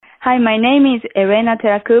Hi, my name is Erena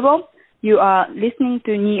Terakubo. You are listening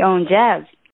to Neon Jazz.